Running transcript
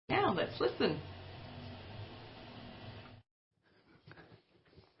Now, let's listen.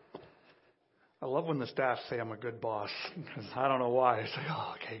 I love when the staff say I'm a good boss, because I don't know why. It's like,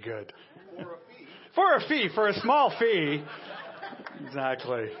 oh, okay, good. For a fee, for a small fee.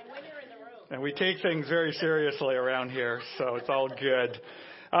 Exactly. And we take things very seriously around here, so it's all good.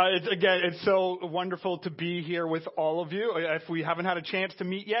 It's so wonderful to be here with all of you. If we haven't had a chance to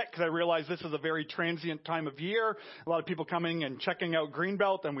meet yet, because I realize this is a very transient time of year, a lot of people coming and checking out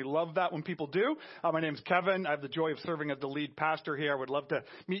Greenbelt, and we love that when people do. My name's Kevin. I have the joy of serving as the lead pastor here. I would love to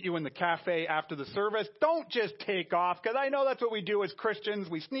meet you in the cafe after the service. Don't just take off, because I know that's what we do as Christians.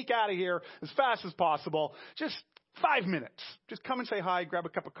 We sneak out of here as fast as possible. Just 5 minutes. Just come and say hi, grab a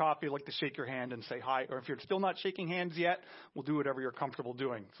cup of coffee. I'd like to shake your hand and say hi. Or if you're still not shaking hands yet, we'll do whatever you're comfortable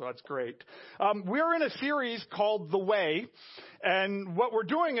doing. So that's great. We're in a series called The Way. And what we're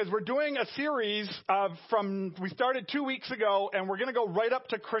doing is we're doing a series we started 2 weeks ago, and we're going to go right up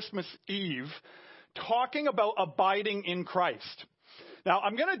to Christmas Eve, talking about abiding in Christ. Now,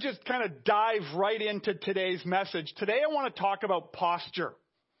 I'm going to just kind of dive right into today's message. Today, I want to talk about posture.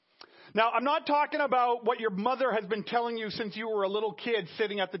 Now, I'm not talking about what your mother has been telling you since you were a little kid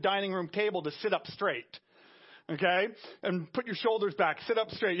sitting at the dining room table to sit up straight. Okay? And put your shoulders back, sit up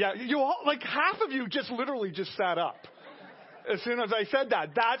straight. Yeah, you all, like half of you just literally just sat up as soon as I said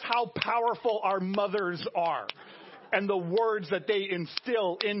that. That's how powerful our mothers are and the words that they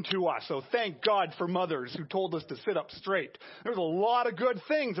instill into us. So thank God for mothers who told us to sit up straight. There's a lot of good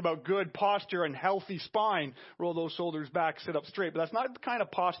things about good posture and healthy spine. Roll those shoulders back, sit up straight. But that's not the kind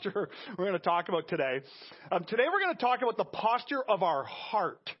of posture we're going to talk about today. Today we're going to talk about the posture of our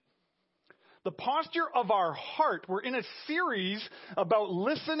heart. The posture of our heart. We're in a series about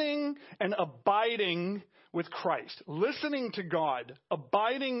listening and abiding with Christ. Listening to God,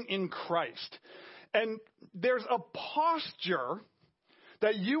 abiding in Christ. And there's a posture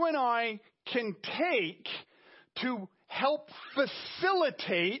that you and I can take to help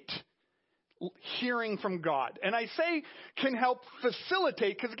facilitate hearing from God. And I say can help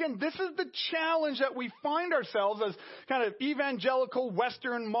facilitate because, again, this is the challenge that we find ourselves as kind of evangelical,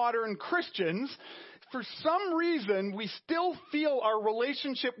 Western, modern Christians. For some reason, we still feel our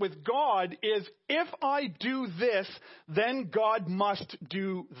relationship with God is, if I do this, then God must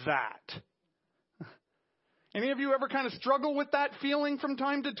do that. Any of you ever kind of struggle with that feeling from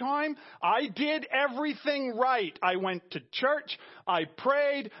time to time? I did everything right. I went to church. I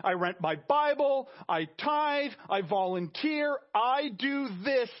prayed. I read my Bible. I tithe. I volunteer. I do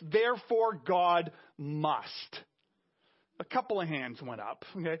this. Therefore, God must. A couple of hands went up.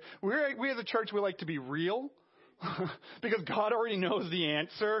 Okay, we as a church, we like to be real because God already knows the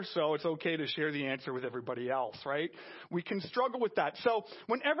answer, so it's okay to share the answer with everybody else, right? We can struggle with that. So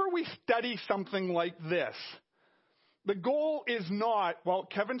whenever we study something like this, the goal is not, well,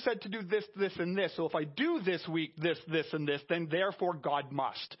 Kevin said to do this, this, and this, so if I do this week, this, and this, then therefore God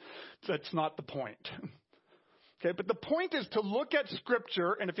must. That's not the point. Okay, but the point is to look at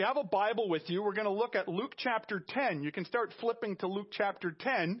Scripture, and if you have a Bible with you, we're going to look at Luke chapter 10. You can start flipping to Luke chapter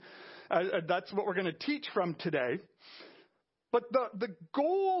 10. That's what we're going to teach from today. But the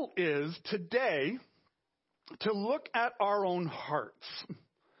goal is today to look at our own hearts,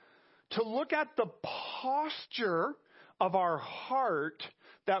 to look at the posture of our heart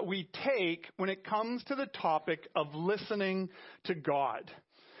that we take when it comes to the topic of listening to God.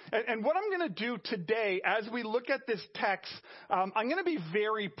 And what I'm going to do today, as we look at this text, I'm going to be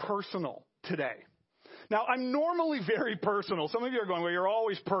very personal today. Now, I'm normally very personal. Some of you are going, well, you're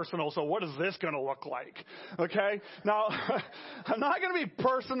always personal, so what is this going to look like? Okay? Now, I'm not going to be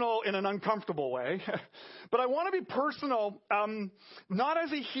personal in an uncomfortable way, but I want to be personal, not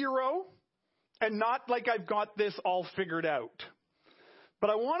as a hero and not like I've got this all figured out.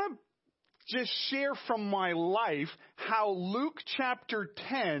 But I want to just share from my life how Luke chapter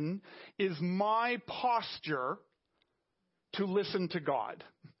 10 is my posture to listen to God.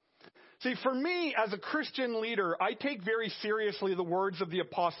 See, for me, as a Christian leader, I take very seriously the words of the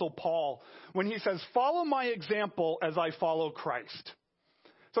Apostle Paul when he says, follow my example as I follow Christ.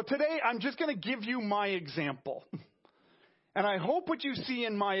 So today, I'm just going to give you my example. And I hope what you see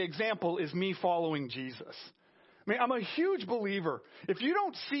in my example is me following Jesus. I mean, I'm a huge believer. If you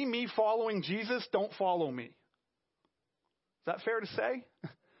don't see me following Jesus, don't follow me. Is that fair to say?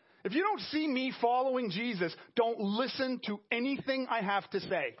 If you don't see me following Jesus, don't listen to anything I have to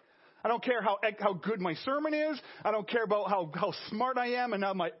say. I don't care how good my sermon is. I don't care about how smart I am and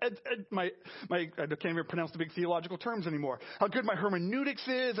how I can't even pronounce the big theological terms anymore. How good my hermeneutics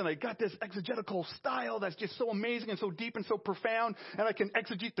is, and I got this exegetical style that's just so amazing and so deep and so profound, and I can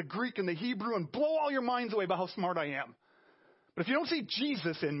exegete the Greek and the Hebrew and blow all your minds away about how smart I am. But But if you don't see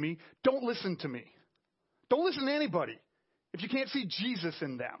Jesus in me, don't listen to me. Don't listen to anybody if you can't see Jesus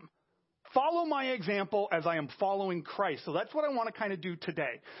in them. Follow my example as I am following Christ. So that's what I want to kind of do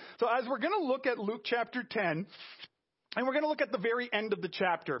today. So as we're going to look at Luke chapter 10, and we're going to look at the very end of the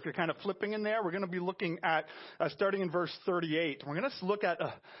chapter. If you're kind of flipping in there, we're going to be looking at, starting in verse 38. We're going to look at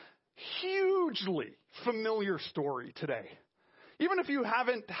a hugely familiar story today. Even if you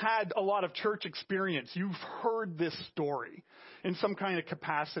haven't had a lot of church experience, you've heard this story in some kind of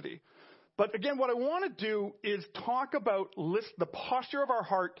capacity. But again, what I want to do is talk about the posture of our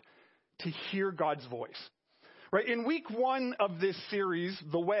heart to hear God's voice. Right? In week 1 of this series,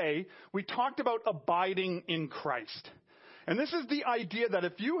 The Way, we talked about abiding in Christ. And this is the idea that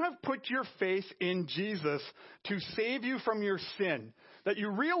if you have put your faith in Jesus to save you from your sin, that you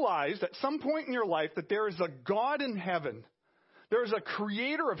realize at some point in your life that there is a God in heaven. There is a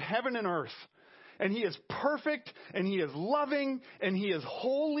creator of heaven and earth. And he is perfect, and he is loving, and he is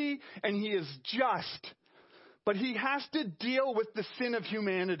holy, and he is just. But he has to deal with the sin of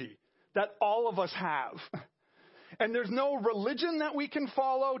humanity that all of us have. And there's no religion that we can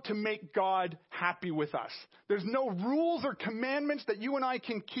follow to make God happy with us. There's no rules or commandments that you and I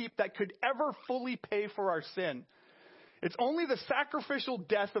can keep that could ever fully pay for our sin. It's only the sacrificial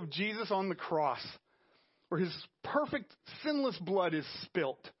death of Jesus on the cross, where his perfect, sinless blood is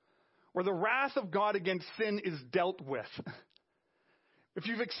spilt, where the wrath of God against sin is dealt with. If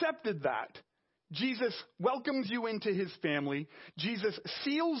you've accepted that, Jesus welcomes you into his family. Jesus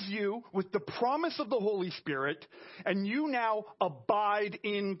seals you with the promise of the Holy Spirit, and you now abide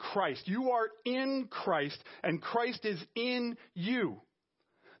in Christ. You are in Christ, and Christ is in you.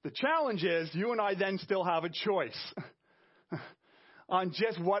 The challenge is you and I then still have a choice on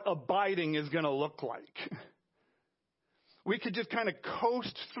just what abiding is going to look like. We could just kind of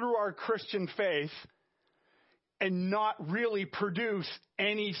coast through our Christian faith and not really produce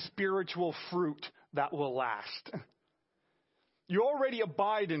any spiritual fruit that will last. You already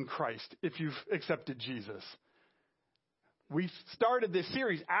abide in Christ if you've accepted Jesus. We started this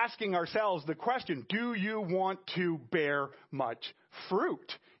series asking ourselves the question, do you want to bear much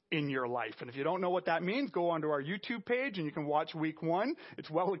fruit in your life? And if you don't know what that means, go onto our YouTube page and you can watch week 1. It's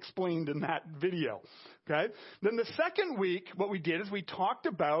well explained in that video. Okay? Then the second week, what we did is we talked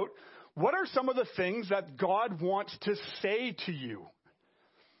about what are some of the things that God wants to say to you?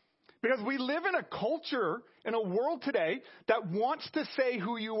 Because we live in a culture, in a world today, that wants to say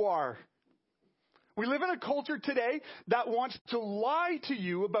who you are. We live in a culture today that wants to lie to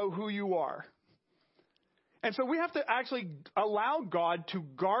you about who you are. And so we have to actually allow God to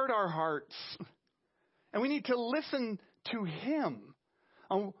guard our hearts. And we need to listen to him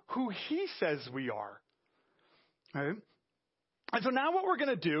on who he says we are. Right? And so now what we're going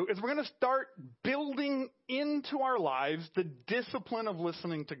to do is we're going to start building into our lives the discipline of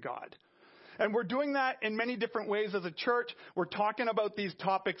listening to God. And we're doing that in many different ways as a church. We're talking about these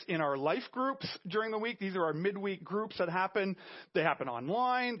topics in our life groups during the week. These are our midweek groups that happen. They happen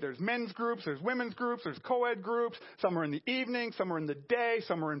online. There's men's groups. There's women's groups. There's co-ed groups. Some are in the evening. Some are in the day.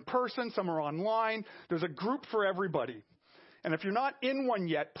 Some are in person. Some are online. There's a group for everybody. And if you're not in one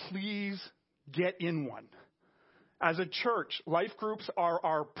yet, please get in one. As a church, life groups are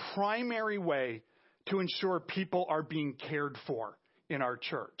our primary way to ensure people are being cared for in our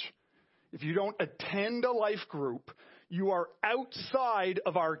church. If you don't attend a life group, you are outside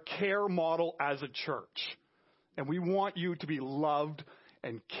of our care model as a church. And we want you to be loved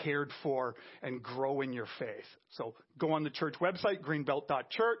and cared for and grow in your faith. So go on the church website,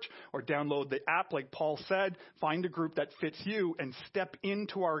 greenbelt.church, or download the app like Paul said. Find a group that fits you and step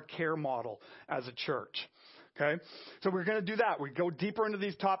into our care model as a church. Okay, so we're going to do that. We go deeper into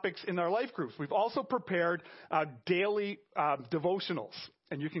these topics in our life groups. We've also prepared daily devotionals,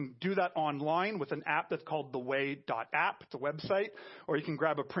 and you can do that online with an app that's called theway.app. It's a website, or you can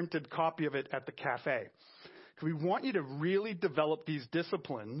grab a printed copy of it at the cafe. We want you to really develop these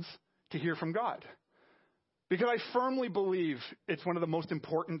disciplines to hear from God, because I firmly believe it's one of the most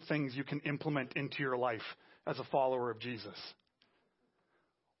important things you can implement into your life as a follower of Jesus.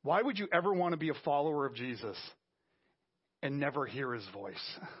 Why would you ever want to be a follower of Jesus and never hear his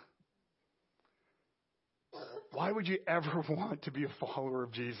voice? Why would you ever want to be a follower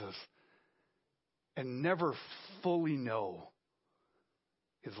of Jesus and never fully know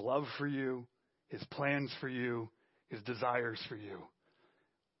his love for you, his plans for you, his desires for you?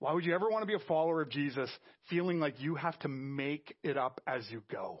 Why would you ever want to be a follower of Jesus feeling like you have to make it up as you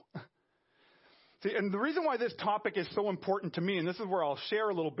go? See, and the reason why this topic is so important to me, and this is where I'll share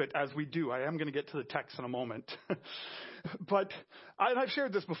a little bit as we do. I am going to get to the text in a moment. But I've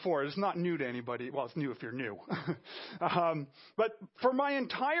shared this before. It's not new to anybody. Well, it's new if you're new. But for my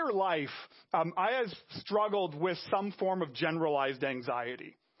entire life, I have struggled with some form of generalized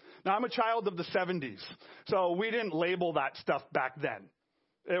anxiety. Now, I'm a child of the 70s, so we didn't label that stuff back then.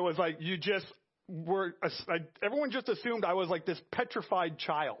 It was like everyone just assumed I was like this petrified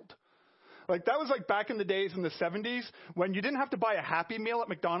child. Like that was like back in the days in the 70s when you didn't have to buy a Happy Meal at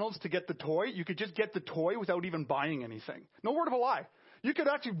McDonald's to get the toy. You could just get the toy without even buying anything. No word of a lie. You could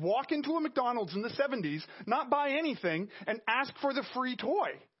actually walk into a McDonald's in the 70s, not buy anything, and ask for the free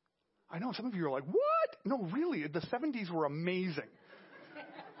toy. I know some of you are like, what? No, really, the 70s were amazing.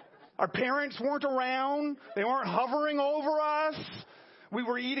 Our parents weren't around. They weren't hovering over us. We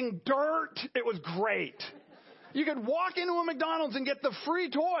were eating dirt. It was great. You could walk into a McDonald's and get the free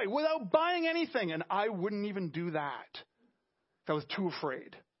toy without buying anything. And I wouldn't even do that. I was too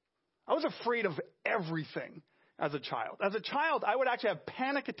afraid. I was afraid of everything as a child. As a child, I would actually have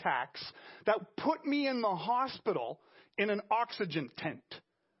panic attacks that put me in the hospital in an oxygen tent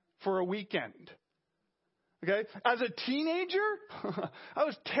for a weekend. Okay? As a teenager, I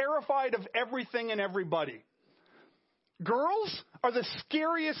was terrified of everything and everybody. Girls are the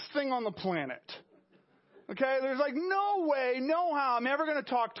scariest thing on the planet. Okay, there's like no way, no how I'm ever going to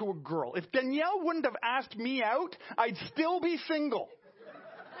talk to a girl. If Danielle wouldn't have asked me out, I'd still be single.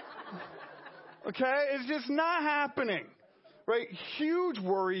 Okay, it's just not happening. Right? Huge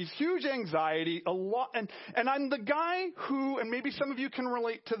worries, huge anxiety, a lot. And I'm the guy who, and maybe some of you can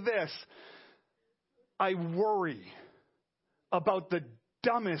relate to this, I worry about the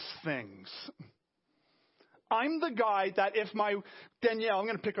dumbest things. I'm the guy that if Danielle, I'm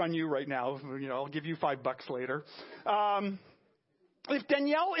going to pick on you right now. I'll give you $5 later. If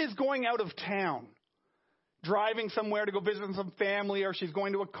Danielle is going out of town, driving somewhere to go visit some family, or she's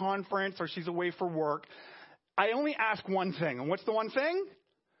going to a conference, or she's away for work, I only ask one thing. And what's the one thing?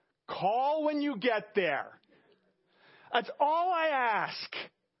 Call when you get there. That's all I ask.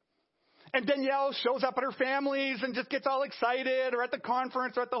 And Danielle shows up at her family's and just gets all excited, or at the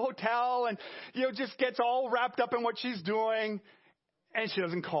conference or at the hotel, and just gets all wrapped up in what she's doing, and she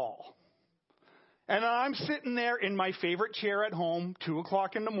doesn't call. And I'm sitting there in my favorite chair at home,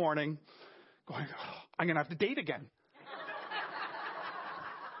 2:00 in the morning, going, oh, I'm going to have to date again.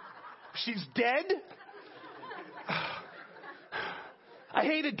 She's dead. I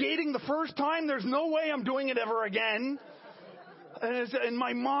hated dating the first time. There's no way I'm doing it ever again. And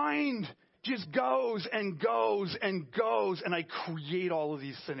my mind just goes and goes and goes, and I create all of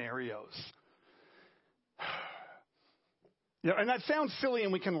these scenarios. And that sounds silly,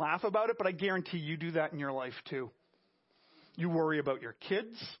 and we can laugh about it, but I guarantee you do that in your life too. You worry about your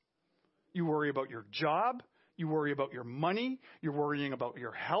kids. You worry about your job. You worry about your money. You're worrying about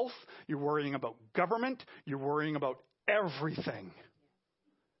your health. You're worrying about government. You're worrying about everything.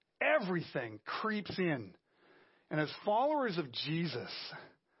 Everything creeps in. And as followers of Jesus,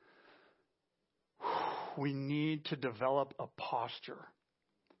 we need to develop a posture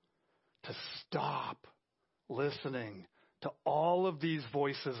to stop listening to all of these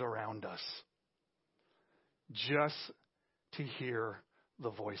voices around us just to hear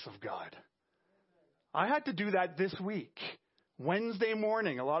the voice of God. I had to do that this week. Wednesday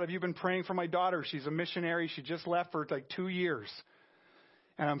morning. A lot of you have been praying for my daughter. She's a missionary. She just left for like 2 years.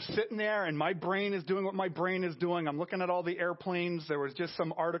 And I'm sitting there, and my brain is doing what my brain is doing. I'm looking at all the airplanes. There was just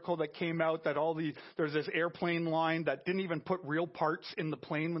some article that came out that there's this airplane line that didn't even put real parts in the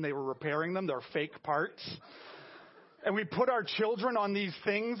plane when they were repairing them. They're fake parts. And we put our children on these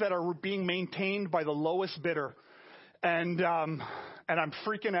things that are being maintained by the lowest bidder. And I'm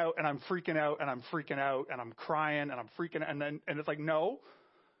freaking out, and I'm freaking out, and I'm freaking out, and I'm crying, and I'm freaking out. And it's like, no,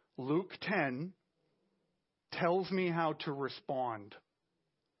 Luke 10 tells me how to respond.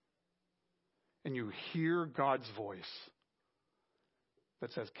 And you hear God's voice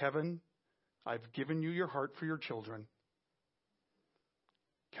that says, Kevin, I've given you your heart for your children.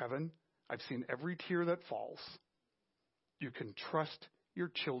 Kevin, I've seen every tear that falls. You can trust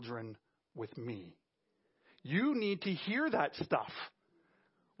your children with me. You need to hear that stuff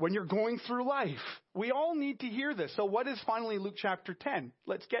when you're going through life. We all need to hear this. So what is finally Luke chapter 10?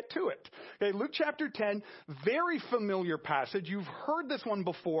 Let's get to it. Okay, Luke chapter 10, very familiar passage. You've heard this one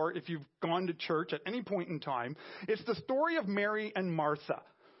before if you've gone to church at any point in time. It's the story of Mary and Martha.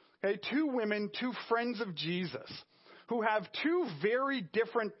 Okay, 2 women, 2 friends of Jesus, who have 2 very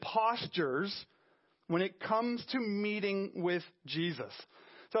different postures when it comes to meeting with Jesus.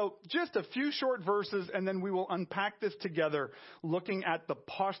 So just a few short verses, and then we will unpack this together, looking at the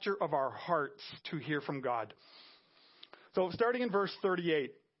posture of our hearts to hear from God. So starting in verse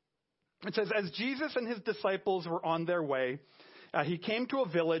 38, it says, as Jesus and his disciples were on their way, he came to a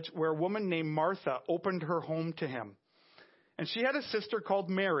village where a woman named Martha opened her home to him. And she had a sister called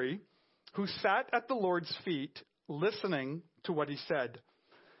Mary, who sat at the Lord's feet, listening to what he said.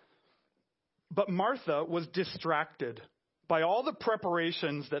 But Martha was distracted by all the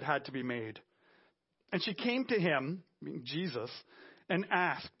preparations that had to be made. And she came to him, meaning Jesus, and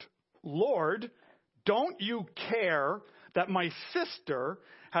asked, Lord, don't you care that my sister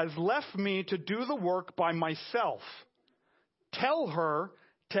has left me to do the work by myself? Tell her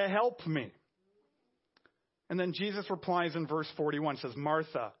to help me. And then Jesus replies in verse 41, says,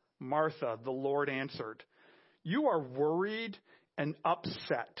 Martha, Martha, the Lord answered, you are worried and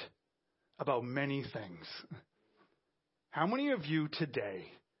upset about many things. How many of you today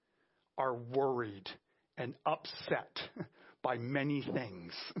are worried and upset by many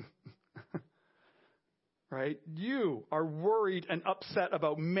things? Right? You are worried and upset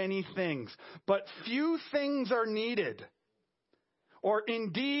about many things, but few things are needed. Or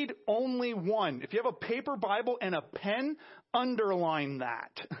indeed only one. If you have a paper Bible and a pen, underline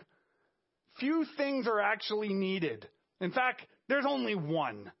that. Few things are actually needed. In fact, there's only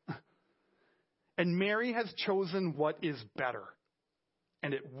one. And Mary has chosen what is better,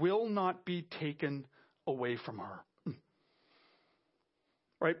 and it will not be taken away from her.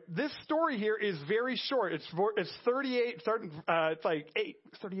 Right? This story here is very short. It's 38, it's like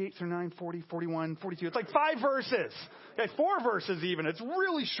 38 through 9, 40, 41, 42. It's like 5 verses. Okay, 4 verses even. It's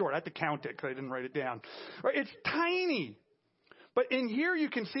really short. I had to count it because I didn't write it down. Right? It's tiny. But in here you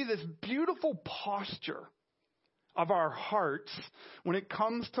can see this beautiful posture of our hearts when it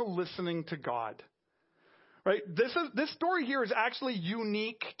comes to listening to God. Right? This story here is actually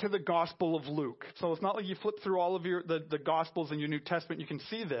unique to the Gospel of Luke. So it's not like you flip through all of the Gospels in your New Testament, you can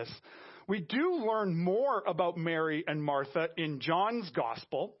see this. We do learn more about Mary and Martha in John's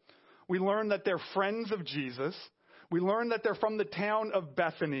Gospel. We learn that they're friends of Jesus. We learn that they're from the town of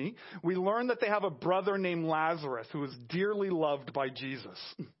Bethany. We learn that they have a brother named Lazarus who is dearly loved by Jesus.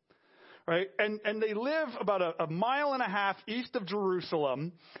 Right? And they live about a mile and a half east of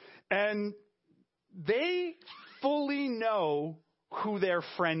Jerusalem, and they fully know who their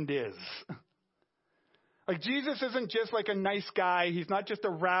friend is. Like, Jesus isn't just like a nice guy. He's not just a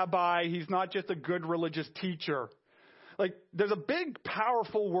rabbi. He's not just a good religious teacher. Like, there's a big,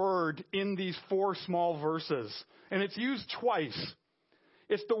 powerful word in these 4 small verses, and it's used twice.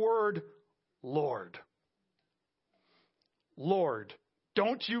 It's the word Lord. Lord,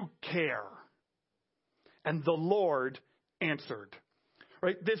 don't you care? And the Lord answered.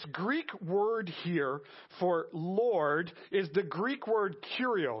 Right? This Greek word here for Lord is the Greek word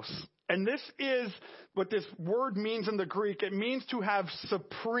kurios. And this is what this word means in the Greek. It means to have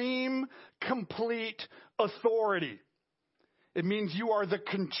supreme, complete authority. It means you are the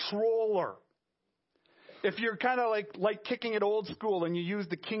controller. If you're kind of like kicking it old school and you use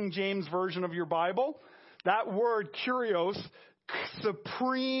the King James version of your Bible, that word kurios,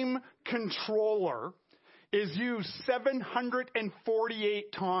 supreme controller, is used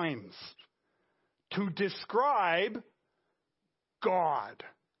 748 times to describe God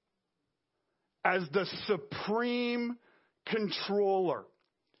as the supreme controller.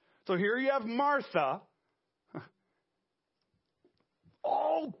 So here you have Martha,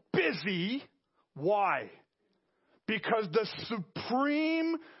 all busy. Why? Because the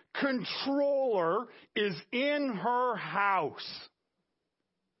supreme controller is in her house.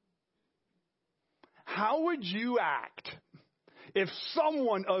 How would you act if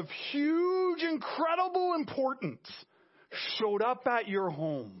someone of huge, incredible importance showed up at your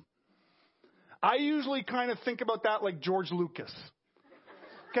home? I usually kind of think about that like George Lucas.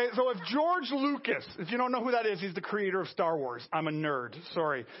 Okay, so if George Lucas, if you don't know who that is, he's the creator of Star Wars. I'm a nerd,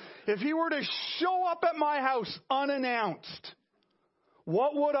 sorry. If he were to show up at my house unannounced,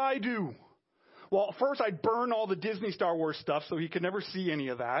 what would I do? Well, first I'd burn all the Disney Star Wars stuff so he could never see any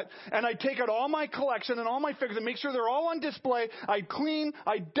of that. And I'd take out all my collection and all my figures and make sure they're all on display. I'd clean,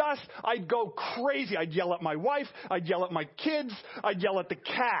 I'd dust, I'd go crazy. I'd yell at my wife, I'd yell at my kids, I'd yell at the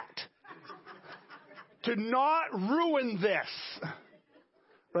cat. To not ruin this.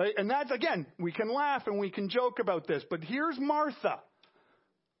 Right? And that's, again, we can laugh and we can joke about this. But here's Martha.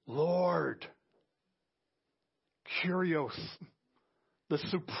 Lord. Kurios. The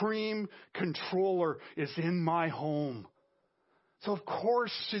supreme controller is in my home. So of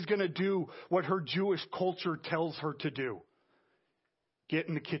course she's going to do what her Jewish culture tells her to do. Get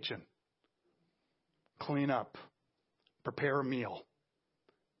in the kitchen. Clean up. Prepare a meal.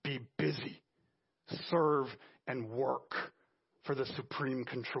 be busy. Serve and work for the supreme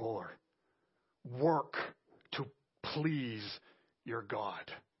controller. Work to please your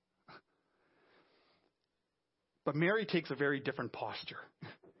God. But Mary takes a very different posture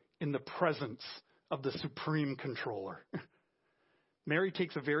in the presence of the supreme controller. Mary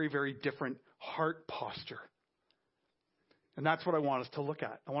takes a very, very different heart posture. And that's what I want us to look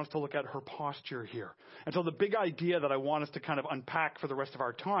at. I want us to look at her posture here. And so the big idea that I want us to kind of unpack for the rest of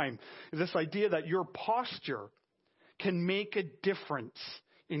our time is this idea that your posture can make a difference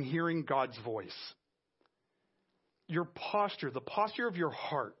in hearing God's voice. Your posture, the posture of your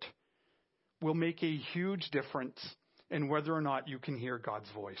heart, will make a huge difference in whether or not you can hear God's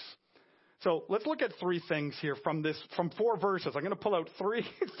voice. So let's look at three things here from 4 verses. I'm going to pull out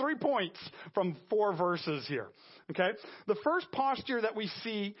three points from 4 verses here. Okay? The first posture that we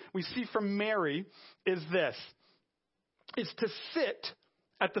see from Mary is this. It's to sit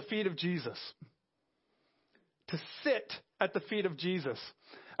at the feet of Jesus. To sit at the feet of Jesus.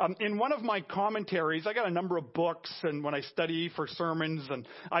 In one of my commentaries, I got a number of books, and when I study for sermons, and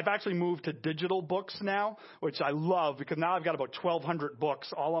I've actually moved to digital books now, which I love because now I've got about 1,200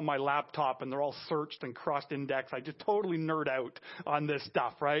 books all on my laptop, and they're all searched and cross-indexed. I just totally nerd out on this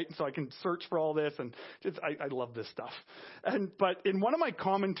stuff, right? So I can search for all this, and I love this stuff. But in one of my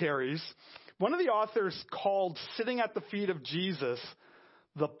commentaries, one of the authors called sitting at the feet of Jesus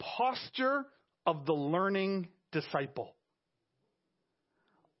the posture of the learning disciple.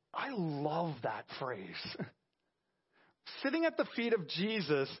 I love that phrase. Sitting at the feet of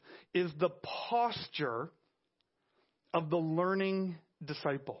Jesus is the posture of the learning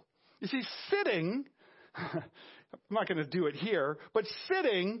disciple. You see, sitting, I'm not going to do it here, but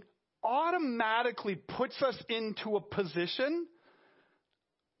sitting automatically puts us into a position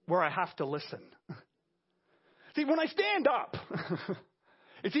where I have to listen. See, when I stand up,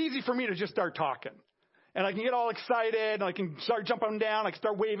 it's easy for me to just start talking. And I can get all excited, and I can start jumping down, I can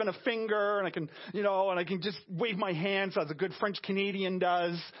start waving a finger, and I can just wave my hands as a good French Canadian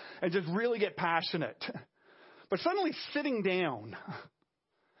does, and just really get passionate. But suddenly sitting down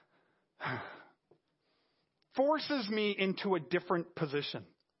forces me into a different position.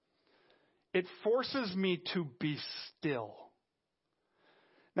 It forces me to be still.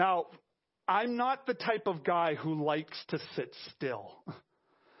 Now, I'm not the type of guy who likes to sit still.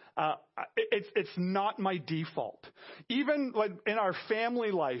 It's not my default. Even in our family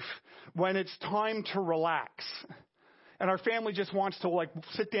life, when it's time to relax, and our family just wants to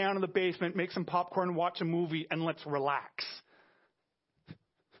sit down in the basement, make some popcorn, watch a movie, and let's relax.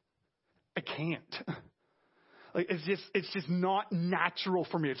 I can't. It's just not natural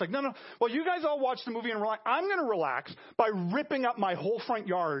for me. It's like, no. Well, you guys all watch the movie and relax. I'm going to relax by ripping up my whole front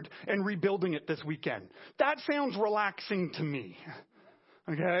yard and rebuilding it this weekend. That sounds relaxing to me.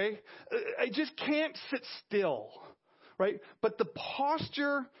 Okay? I just can't sit still, right? But the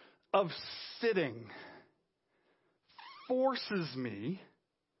posture of sitting forces me,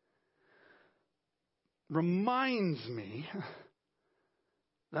 reminds me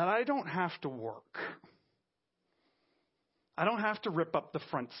that I don't have to work. I don't have to rip up the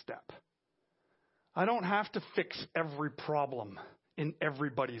front step. I don't have to fix every problem in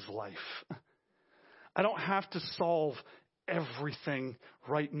everybody's life. I don't have to solve everything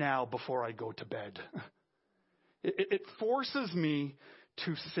right now before I go to bed. It forces me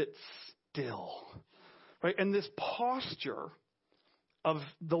to sit still, right? And this posture of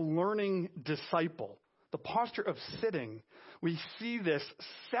the learning disciple, the posture of sitting, we see this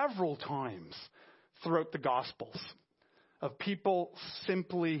several times throughout the Gospels of people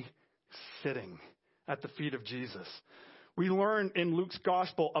simply sitting at the feet of Jesus. We learn in Luke's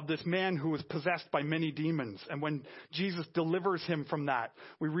gospel of this man who was possessed by many demons. And when Jesus delivers him from that,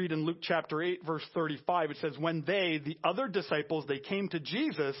 we read in Luke chapter 8, verse 35, it says, when the other disciples, they came to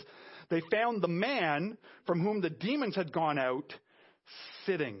Jesus, they found the man from whom the demons had gone out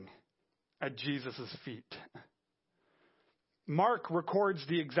sitting at Jesus' feet. Mark records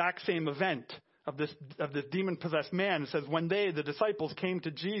the exact same event of this demon-possessed man. It says, when the disciples came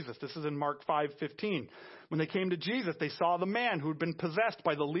to Jesus, this is in Mark 5:15. When they came to Jesus, they saw the man who had been possessed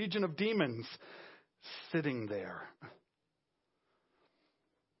by the legion of demons sitting there.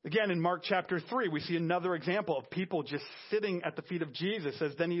 Again, in Mark chapter 3, we see another example of people just sitting at the feet of Jesus. It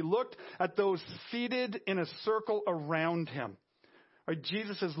says, then he looked at those seated in a circle around him. Right,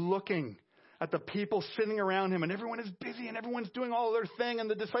 Jesus is looking at the people sitting around him, and everyone is busy and everyone's doing all their thing, and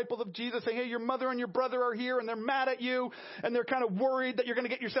the disciples of Jesus saying, hey, your mother and your brother are here, and they're mad at you, and they're kind of worried that you're going to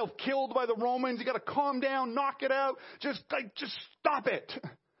get yourself killed by the Romans. You got to calm down, knock it out, just stop it.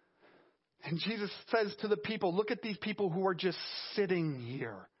 And Jesus says to the people, look at these people who are just sitting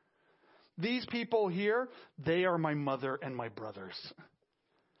here. These people here, they are my mother and my brothers.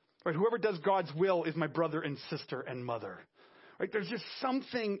 Right? Whoever does God's will is my brother and sister and mother. Right? There's just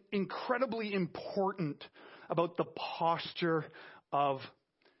something incredibly important about the posture of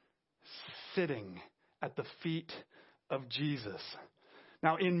sitting at the feet of Jesus.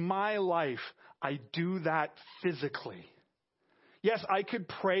 Now, in my life, I do that physically. Yes, I could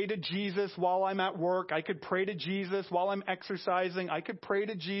pray to Jesus while I'm at work. I could pray to Jesus while I'm exercising. I could pray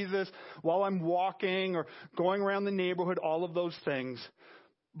to Jesus while I'm walking or going around the neighborhood, all of those things.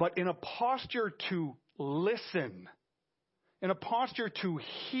 But in a posture to listen, in a posture to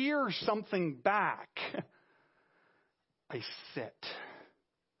hear something back, I sit.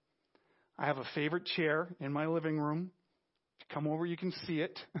 I have a favorite chair in my living room. If you come over, you can see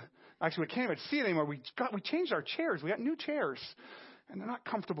it. Actually, we can't even see it anymore. We changed our chairs. We got new chairs. And they're not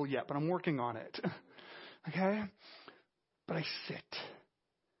comfortable yet, but I'm working on it. Okay? But I sit.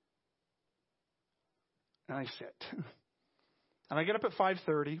 And I sit. And I get up at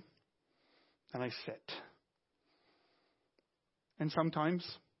 5:30, and I sit. And sometimes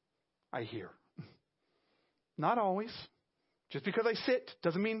I hear. Not always. Just because I sit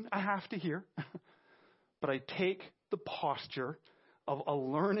doesn't mean I have to hear. But I take the posture of a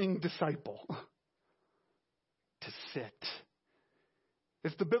learning disciple to sit.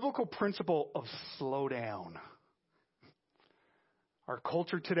 It's the biblical principle of slow down. Our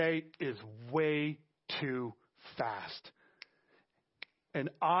culture today is way too fast. And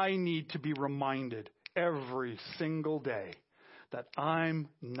I need to be reminded every single day that I'm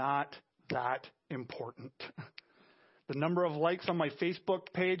not that important. The number of likes on my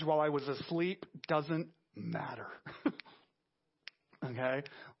Facebook page while I was asleep doesn't matter. Okay?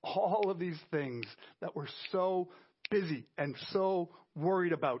 All of these things that we're so busy and so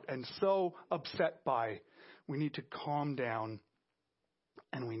worried about and so upset by, we need to calm down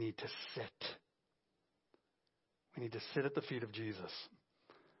and we need to sit. We need to sit at the feet of Jesus.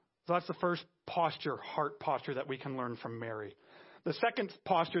 So that's the first posture, heart posture that we can learn from Mary. The second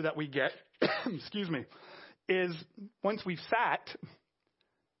posture that we get, excuse me, is once we've sat,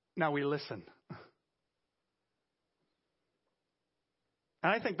 now we listen.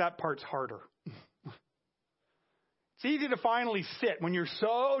 And I think that part's harder. It's easy to finally sit. When you're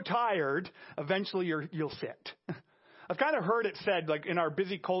so tired, eventually you'll sit. I've kind of heard it said, like in our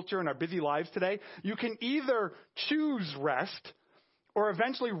busy culture and our busy lives today, you can either choose rest or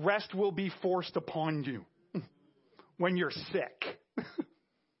eventually rest will be forced upon you when you're sick.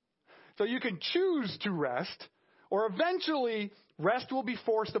 So you can choose to rest or eventually rest will be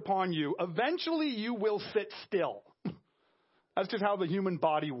forced upon you. Eventually you will sit still. That's just how the human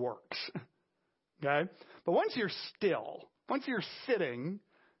body works. Okay? But once you're still, once you're sitting,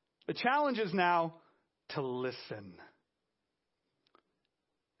 the challenge is now to listen.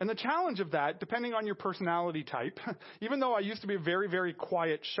 And the challenge of that, depending on your personality type, even though I used to be a very, very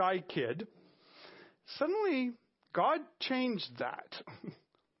quiet, shy kid, suddenly God changed that.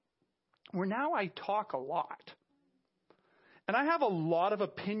 Where now I talk a lot. And I have a lot of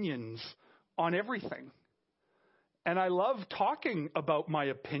opinions on everything. And I love talking about my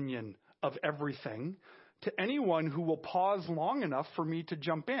opinion of everything to anyone who will pause long enough for me to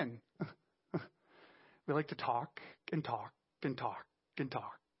jump in. We like to talk and talk and talk and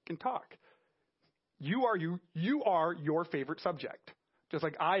talk and talk. You are your favorite subject, just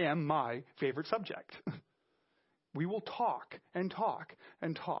like I am my favorite subject. We will talk and talk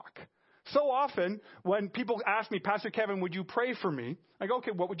and talk. So often when people ask me, Pastor Kevin, would you pray for me? I go, okay,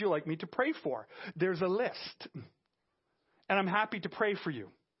 what would you like me to pray for? There's a list. And I'm happy to pray for you.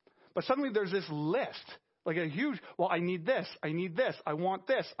 But suddenly there's this list, like a huge, well, I need this, I need this, I want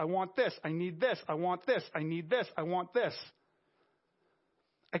this, I want this, I need this, I want this, I need this, I want this.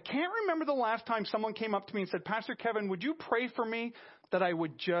 I can't remember the last time someone came up to me and said, Pastor Kevin, would you pray for me that I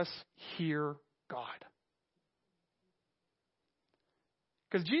would just hear God?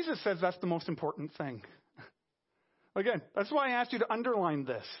 Because Jesus says that's the most important thing. Again, that's why I asked you to underline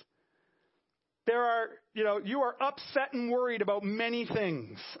this. There are, you are upset and worried about many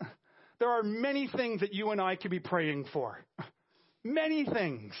things. There are many things that you and I could be praying for. Many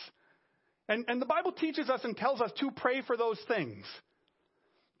things. And the Bible teaches us and tells us to pray for those things.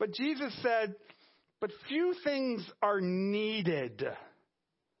 But Jesus said, but few things are needed.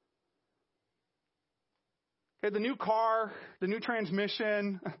 Okay, the new car, the new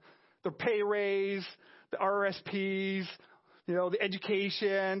transmission, the pay raise, the RSPs, the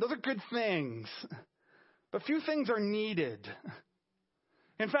education, those are good things. But few things are needed.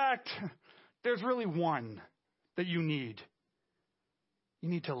 In fact, there's really one that you need. You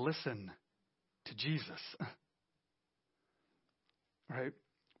need to listen to Jesus. Right?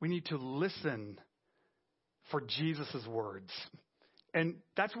 We need to listen for Jesus' words. And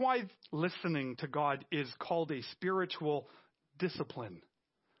that's why listening to God is called a spiritual discipline.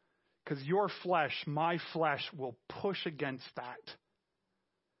 Because your flesh, my flesh, will push against that.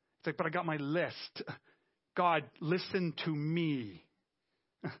 It's like, but I got my list. God, listen to me.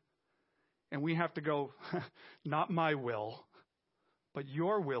 And we have to go, not my will, but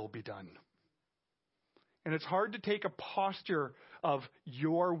your will be done. And it's hard to take a posture of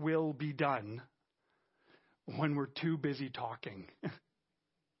your will be done when we're too busy talking.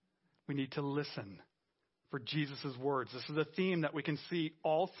 We need to listen for Jesus' words. This is a theme that we can see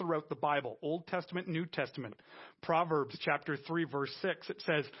all throughout the Bible, Old Testament, New Testament. Proverbs chapter 3, verse 6, it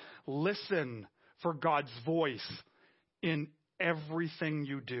says, listen for God's voice in everything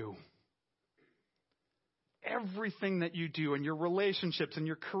you do. Everything that you do in your relationships, in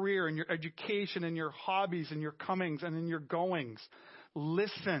your career, in your education, in your hobbies, in your comings, and in your goings.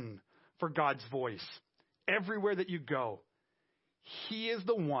 Listen for God's voice. Everywhere that you go, He is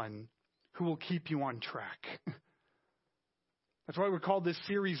the one who will keep you on track. That's why we call this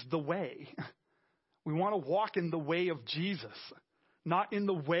series The Way. We want to walk in the way of Jesus, not in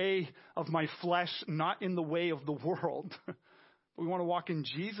the way of my flesh, not in the way of the world. We want to walk in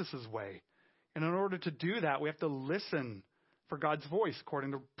Jesus' way. And in order to do that, we have to listen for God's voice,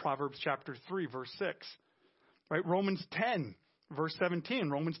 according to Proverbs chapter 3, verse 6. Right? Romans 10, verse 17.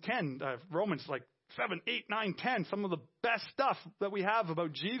 Romans like 7, 8, 9, 10. Some of the best stuff that we have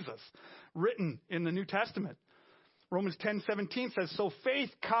about Jesus written in the New Testament. Romans 10:17 says, so faith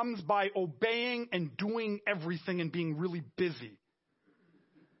comes by obeying and doing everything and being really busy.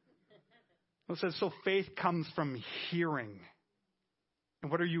 It says, so faith comes from hearing. And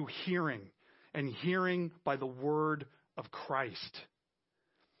what are you hearing? And hearing by the word of Christ.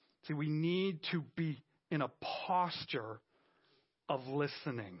 See, we need to be in a posture of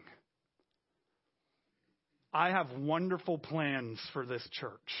listening. I have wonderful plans for this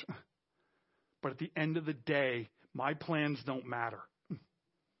church. But at the end of the day, my plans don't matter.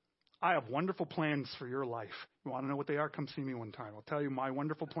 I have wonderful plans for your life. You want to know what they are? Come see me one time. I'll tell you my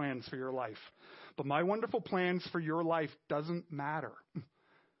wonderful plans for your life. But my wonderful plans for your life doesn't matter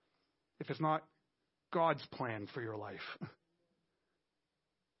if it's not God's plan for your life.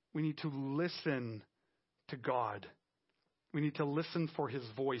 We need to listen to God. We need to listen for His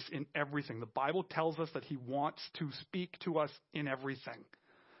voice in everything. The Bible tells us that He wants to speak to us in everything.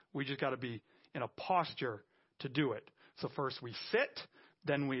 We just got to be in a posture to do it. So first we sit,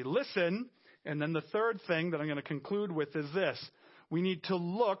 then we listen, and then the third thing that I'm going to conclude with is this. We need to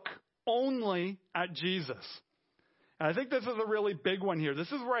look only at Jesus. And I think this is a really big one here.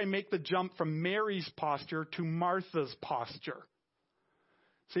 This is where I make the jump from Mary's posture to Martha's posture.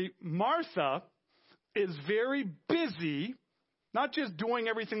 See, Martha is very busy, not just doing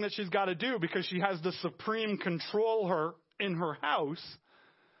everything that she's got to do because she has the supreme control in her house.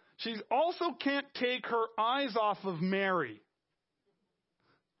 She also can't take her eyes off of Mary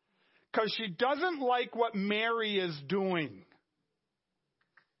because she doesn't like what Mary is doing.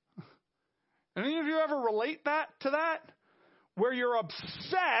 Any of you ever relate to that? Where you're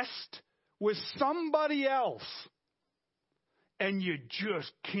obsessed with somebody else and you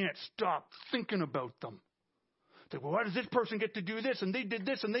just can't stop thinking about them. It's like, well, why does this person get to do this and they did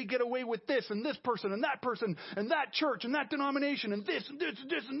this and they get away with this and this person and that church and that denomination and this and this and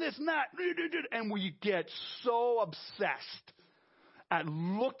this and this and that. And we get so obsessed at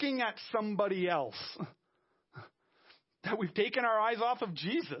looking at somebody else that we've taken our eyes off of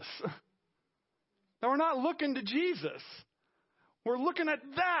Jesus. Now, we're not looking to Jesus. We're looking at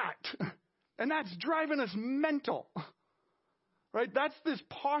that. And that's driving us mental. Right? That's this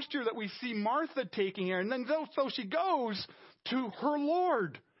posture that we see Martha taking here. And then so she goes to her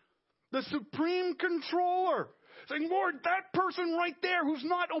Lord, the supreme controller, saying, Lord, that person right there who's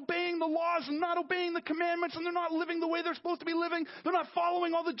not obeying the laws and not obeying the commandments and they're not living the way they're supposed to be living. They're not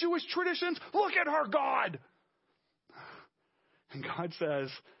following all the Jewish traditions. Look at her, God. And God says,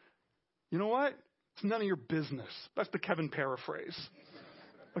 you know what? It's none of your business. That's the Kevin paraphrase,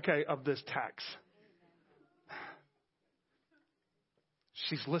 okay, of this text.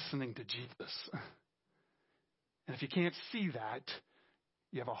 She's listening to Jesus. And if you can't see that,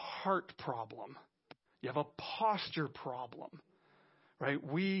 you have a heart problem. You have a posture problem. Right?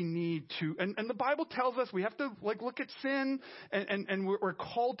 We need to, and the Bible tells us we have to look at sin and we're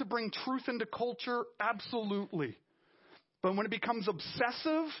called to bring truth into culture. Absolutely. But when it becomes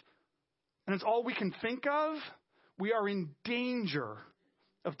obsessive, and it's all we can think of, we are in danger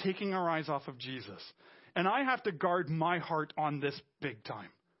of taking our eyes off of Jesus. And I have to guard my heart on this big time.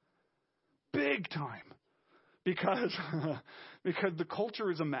 Big time. because the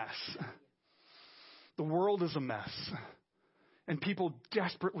culture is a mess. The world is a mess. And people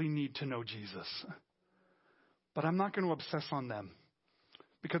desperately need to know Jesus. But I'm not going to obsess on them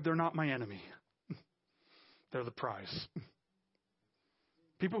because they're not my enemy. They're the prize.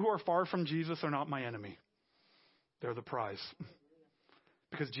 People who are far from Jesus are not my enemy. They're the prize.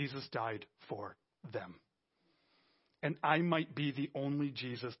 Because Jesus died for them. And I might be the only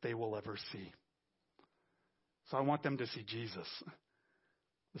Jesus they will ever see. So I want them to see Jesus,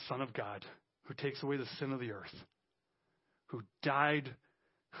 the Son of God, who takes away the sin of the earth, who died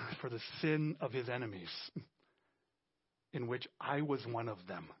for the sin of his enemies, in which I was one of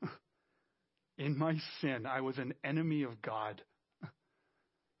them. In my sin, I was an enemy of God,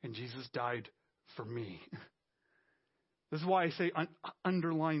 and Jesus died for me. This is why I say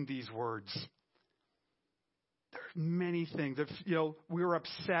underline these words. There are many things. We were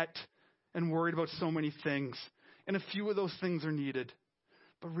upset and worried about so many things, and a few of those things are needed.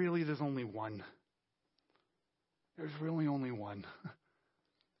 But really, there's only one. There's really only one.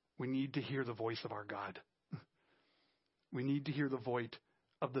 We need to hear the voice of our God. We need to hear the voice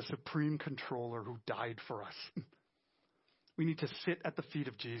of the supreme controller who died for us. We need to sit at the feet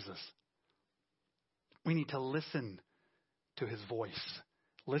of Jesus. We need to listen to his voice,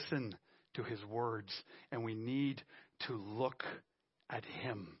 listen to his words, and we need to look at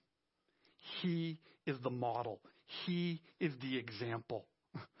him. He is the model. He is the example.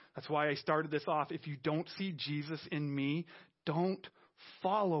 That's why I started this off. If you don't see Jesus in me, don't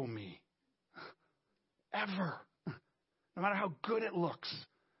follow me. Ever. No matter how good it looks.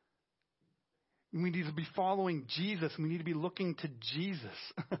 We need to be following Jesus. We need to be looking to Jesus,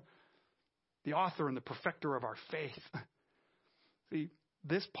 the author and the perfecter of our faith. See,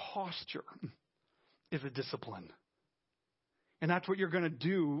 this posture is a discipline. And that's what you're going to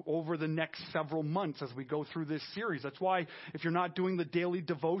do over the next several months as we go through this series. That's why if you're not doing the daily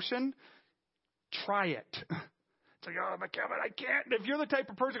devotion, try it. It's like, oh, but Kevin, I can't. If you're the type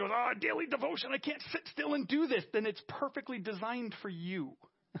of person who goes, oh, daily devotion, I can't sit still and do this, then it's perfectly designed for you.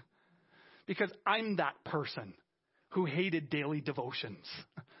 Because I'm that person who hated daily devotions.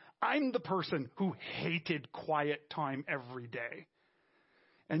 I'm the person who hated quiet time every day.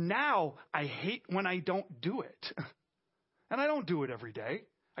 And now I hate when I don't do it. And I don't do it every day.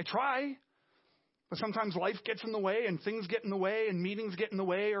 I try. But sometimes life gets in the way and things get in the way and meetings get in the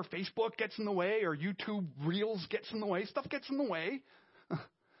way or Facebook gets in the way or YouTube Reels gets in the way. Stuff gets in the way.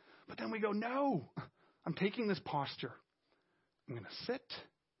 But then we go, no, I'm taking this posture. I'm going to sit.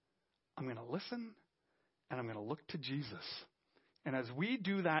 I'm going to listen. And I'm going to look to Jesus. And as we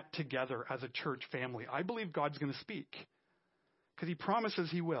do that together as a church family, I believe God's going to speak. Because he promises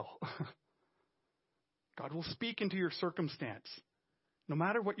he will. God will speak into your circumstance, no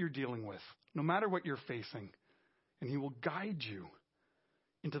matter what you're dealing with, no matter what you're facing. And he will guide you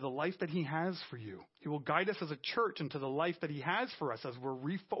into the life that he has for you. He will guide us as a church into the life that he has for us as we're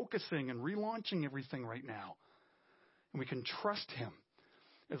refocusing and relaunching everything right now. And we can trust him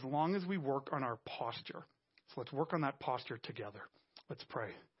as long as we work on our posture. So let's work on that posture together. Let's pray.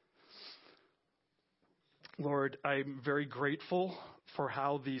 Lord, I'm very grateful for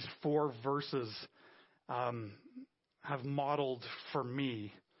how these 4 verses have modeled for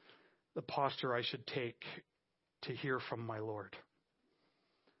me the posture I should take to hear from my Lord.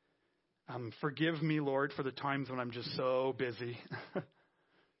 Forgive me, Lord, for the times when I'm just so busy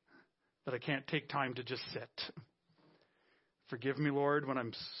that I can't take time to just sit. Forgive me, Lord, when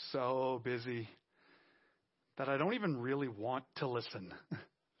I'm so busy that I don't even really want to listen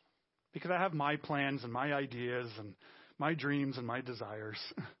because I have my plans and my ideas and my dreams and my desires.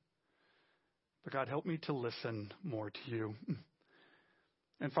 But God, help me to listen more to you.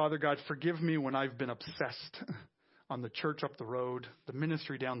 And Father God, forgive me when I've been obsessed on the church up the road, the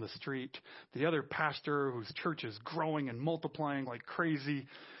ministry down the street, the other pastor whose church is growing and multiplying like crazy,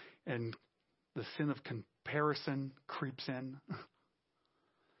 and the sin of comparison creeps in.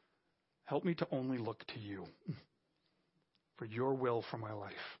 Help me to only look to you for your will for my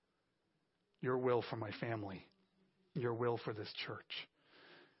life, your will for my family, your will for this church.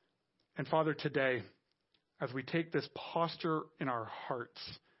 And Father, today, as we take this posture in our hearts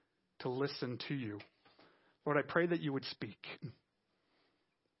to listen to you, Lord, I pray that you would speak.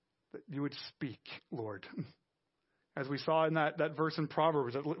 That you would speak, Lord. As we saw in that verse in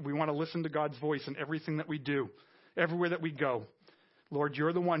Proverbs, that we want to listen to God's voice in everything that we do, everywhere that we go. Lord,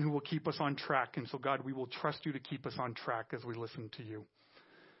 you're the one who will keep us on track. And so, God, we will trust you to keep us on track as we listen to you.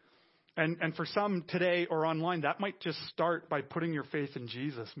 And for some today or online, that might just start by putting your faith in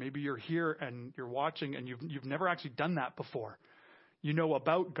Jesus. Maybe you're here and you're watching and you've never actually done that before. You know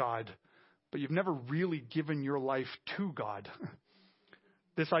about God, but you've never really given your life to God.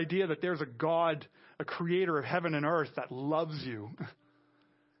 This idea that there's a God, a creator of heaven and earth that loves you,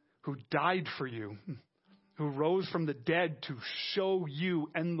 who died for you, who rose from the dead to show you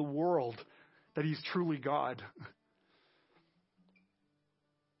and the world that he's truly God.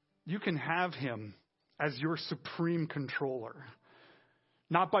 You can have him as your supreme controller,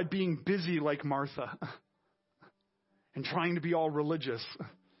 not by being busy like Martha and trying to be all religious,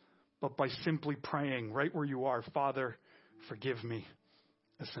 but by simply praying right where you are, Father, forgive me,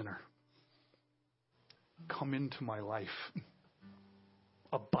 a sinner. Come into my life.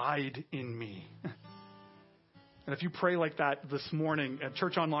 Abide in me. And if you pray like that this morning at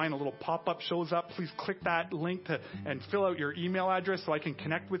Church Online, a little pop-up shows up. Please click that link and fill out your email address so I can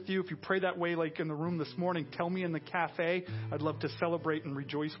connect with you. If you pray that way, like in the room this morning, tell me in the cafe. I'd love to celebrate and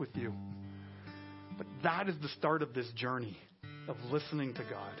rejoice with you. But that is the start of this journey of listening to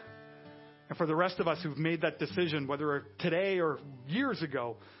God. And for the rest of us who've made that decision, whether today or years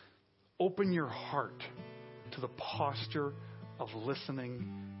ago, open your heart to the posture of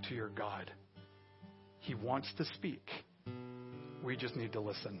listening to your God. He wants to speak. We just need to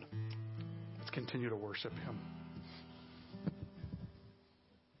listen. Let's continue to worship him.